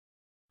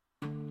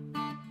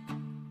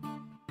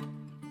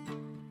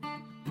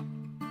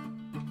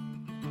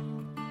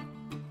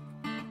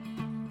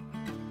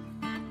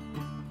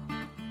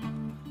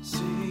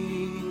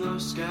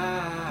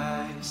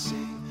sky,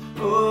 sing.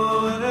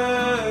 Oh,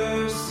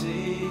 earth,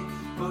 sing.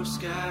 Oh,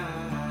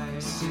 sky,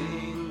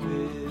 sing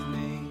with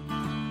me.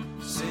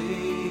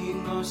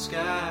 Sing, oh,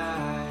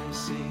 sky,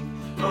 sing.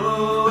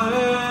 Oh,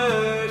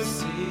 earth,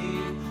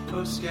 sing.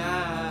 Oh,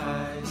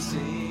 sky,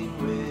 sing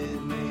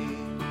with me.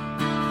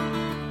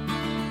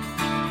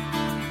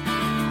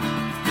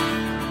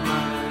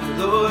 My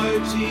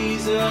Lord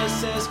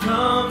Jesus has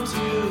come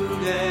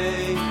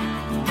today.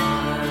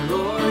 My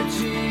Lord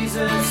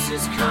Jesus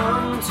has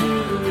come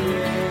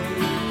today.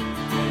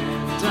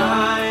 And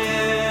I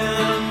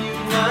am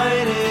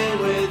united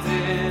with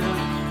Him.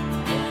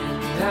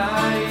 And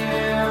I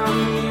am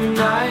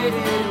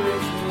united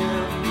with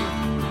Him.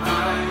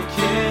 I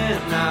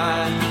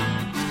cannot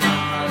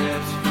stop my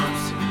lips from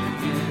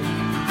singing.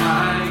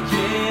 I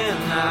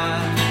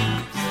cannot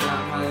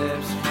stop my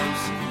lips from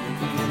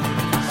singing.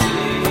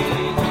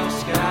 Sing, oh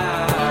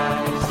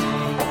sky,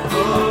 sing,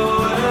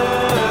 oh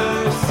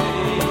earth,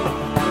 sing,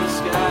 oh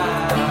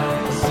sky,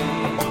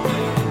 sing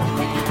with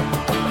me.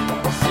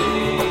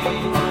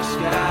 Sing, oh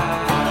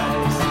sky,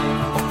 sing,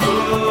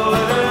 oh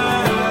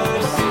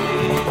earth,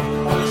 sing,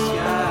 oh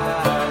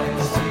sky,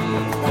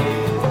 sing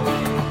with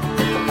me.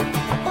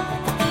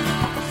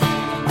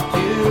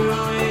 You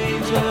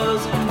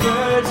angels and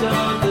birds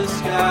of the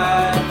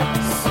sky,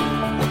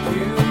 sing,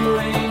 you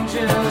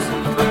angels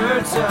and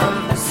birds of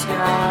the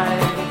sky.